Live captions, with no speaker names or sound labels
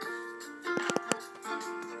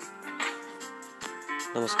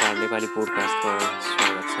नमस्कार, नेपाली पोडकास्टमा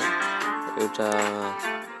स्वागत छ। एउटा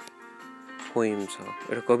पोइम छ,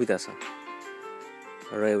 एउटा कविता छ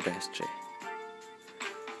र एउटा एस्ट्रे।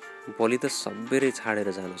 भोलि त सबेरै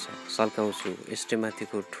छाडेर जानु छ, सल्काउँछु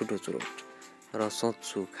एस्ट्रेमाथिको ठुटो चुरोट र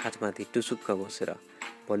सोच्छु खाटमाथि टुसुक्क बसेर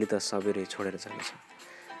भोलि त सबेरै छोडेर जानु छ।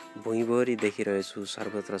 भुइँभरि देखिरहेछु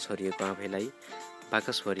सर्वत्र छरिएको आफैलाई,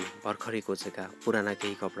 बाकसभरि भर्खरै कोचेका पुराना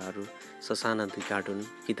केही कपडाहरू, ससाना 2 कार्टुन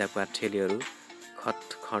किताबका ठेलीहरू,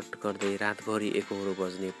 खटखट गर्दै रातभरि एकहोरो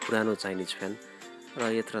बज्ने पुरानो चाइनिज फ्यान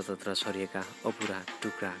र यत्रतत्र छरिएका अपुरा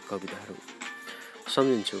टुक्रा कविताहरू।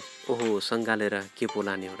 सम्झिन्छु, ओहो सँगालेर के पो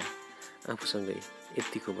लाने होला आफूसँगै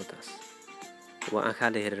यत्तिको बतास, वा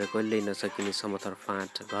आँखाले हेरेर कहिल्यै नसकिने समथर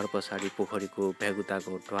फाँट, घर पछाडि पोखरीको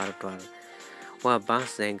भ्यागुताको ट्वार ट्वार, वा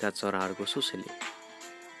बाँस झ्याङका चराहरूको सुसेली,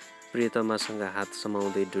 प्रियतमासँग हात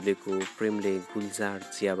समाउँदै डुलेको प्रेमले गुल्जार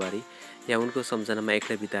चियाबारी, या उनको सम्झनामा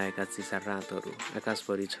एक्लै बिताएका चिसा रातहरू,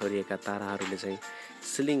 आकाशभरि छरिएका ताराहरूले चाहिँ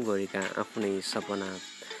सिलिङभरिका आफ्नै सपना,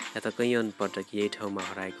 या त कैयन पटक यही ठाउँमा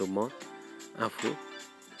हराएको म आफू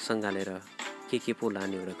सँगालेर के पो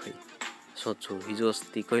लाने हो र खै। सोच्छु हिजो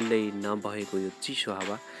अस्ति कहिल्यै नबहेको यो चिसो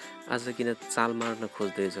हावा आज किन चाल मार्न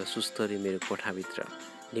खोज्दैछ सुस्तरी मेरो कोठाभित्र।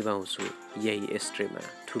 निभाउँछु यही एस्ट्रेमा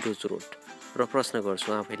ठुटो चुरोट र प्रश्न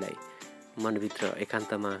गर्छु आफैलाई मनभित्र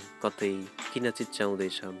एकान्तमा कतै किन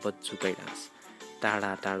चिच्याउँदैछ बच्चु कैलाश।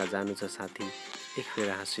 टाढा टाढा जानु छ साथी, एक फेर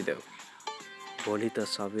हाँसिदेऊ, भोलि त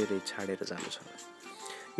सबेरै छाडेर जानु छ।